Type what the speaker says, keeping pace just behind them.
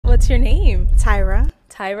What's your name? Tyra.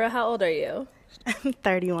 Tyra, how old are you? I'm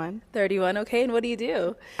 31. 31, okay. And what do you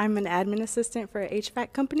do? I'm an admin assistant for an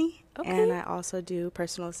HVAC company, Okay. and I also do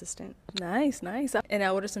personal assistant. Nice, nice. And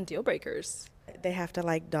now what are some deal breakers? They have to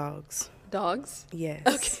like dogs. Dogs? Yes.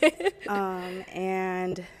 Okay.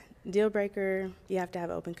 And deal breaker, you have to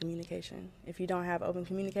have open communication. If you don't have open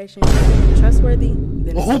communication, you're trustworthy,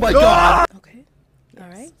 then Oh my God! Okay. All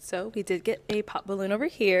right. So we did get a pop balloon over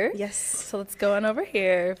here. Yes. So let's go on over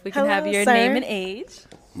here. If we can have Hello, your sir. name and age.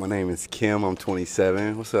 My name is Kim. I'm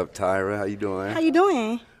 27. What's up, Tyra? How you doing? How you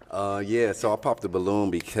doing? Yeah, so I popped the balloon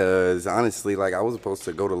because honestly, like, I was supposed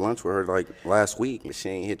to go to lunch with her like last week, but she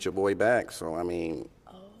ain't hit your boy back. So I mean,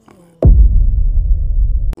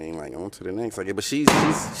 like on to the next. Like, but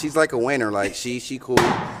she's like a winner. Like she cool.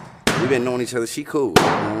 We've been knowing each other. She cool. You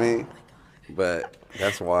know what I mean? But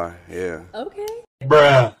that's why. Yeah. Okay.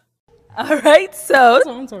 Bruh. All right. So, That's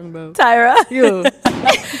what I'm talking about. Tyra,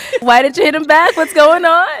 why did you hit him back? What's going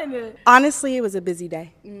on? Honestly, it was a busy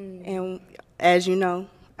day. And as you know,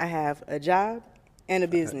 I have a job and a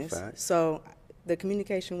business. Facts. So the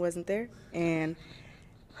communication wasn't there. And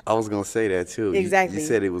I was gonna say that too. Exactly. You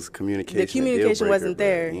said it was communication. The communication a deal breaker, wasn't but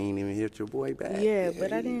there. You ain't even hit your boy back. Yeah,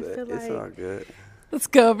 but I didn't feel it's like- all good. Let's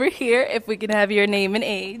go over here. If we can have your name and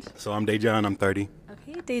age. So I'm Dejon, I'm 30.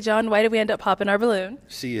 Okay, Dejon, why did we end up popping our balloon?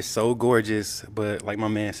 She is so gorgeous, but like my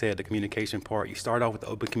man said, the communication part, you start off with the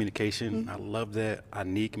open communication. I love that. I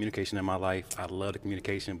need communication in my life. I love the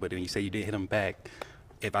communication, but when you say you didn't hit them back,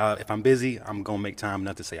 if I'm busy, I'm gonna make time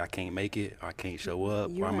enough to say I can't make it, or I can't show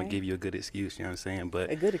up, You're or I'm right. gonna give you a good excuse, you know what I'm saying?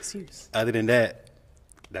 But a good excuse. other than that,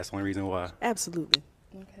 that's the only reason why. Absolutely.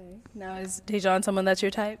 Okay. Now, is Dejon someone that's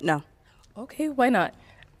your type? No. Okay, why not?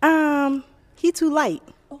 He too light.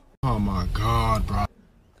 Oh my God, bro.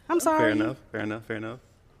 I'm sorry. Fair enough, fair enough, fair enough.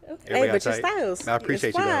 Hey, Everybody but your type. styles. I appreciate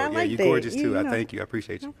it's you, though. fine. I Yeah, like you're that. gorgeous, too. I know. thank you. I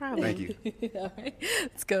appreciate you. No problem. Thank you. All right,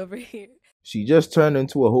 let's go over here. She just turned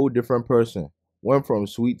into a whole different person. Went from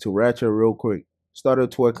sweet to ratchet real quick.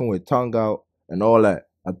 Started twerking with tongue out and all that.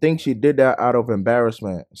 I think she did that out of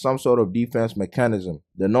embarrassment, some sort of defense mechanism.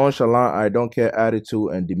 The nonchalant I don't care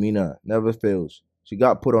attitude and demeanor never fails. She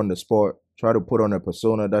got put on the spot, tried to put on a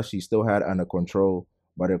persona that she still had under control,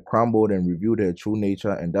 but it crumbled and revealed her true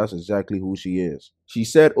nature, and that's exactly who she is. She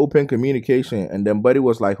said open communication, and then Buddy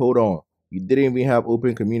was like, hold on, you didn't even have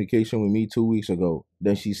open communication with me 2 weeks ago.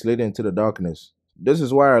 Then she slid into the darkness. This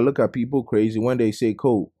is why I look at people crazy when they say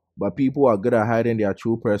code, but people are good at hiding their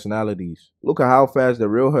true personalities. Look at how fast the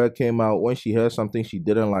real her came out when she heard something she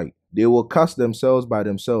didn't like. They will cuss themselves by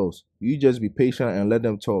themselves. You just be patient and let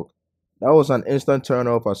them talk. That was an instant turn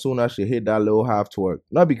off as soon as she hit that little half twerk.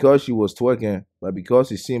 Not because she was twerking, but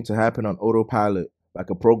because it seemed to happen on autopilot,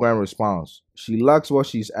 like a program response. She lacks what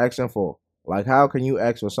she's asking for. Like, how can you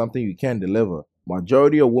ask for something you can't deliver?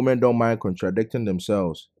 Majority of women don't mind contradicting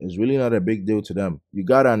themselves. It's really not a big deal to them. You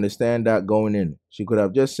gotta understand that going in. She could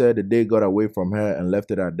have just said the day got away from her and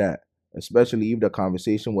left it at that, especially if the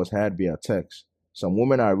conversation was had via text. Some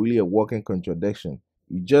women are really a walking contradiction.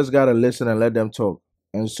 You just gotta listen and let them talk,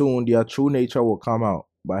 and soon their true nature will come out.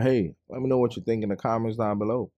 But hey, let me know what you think in the comments down below.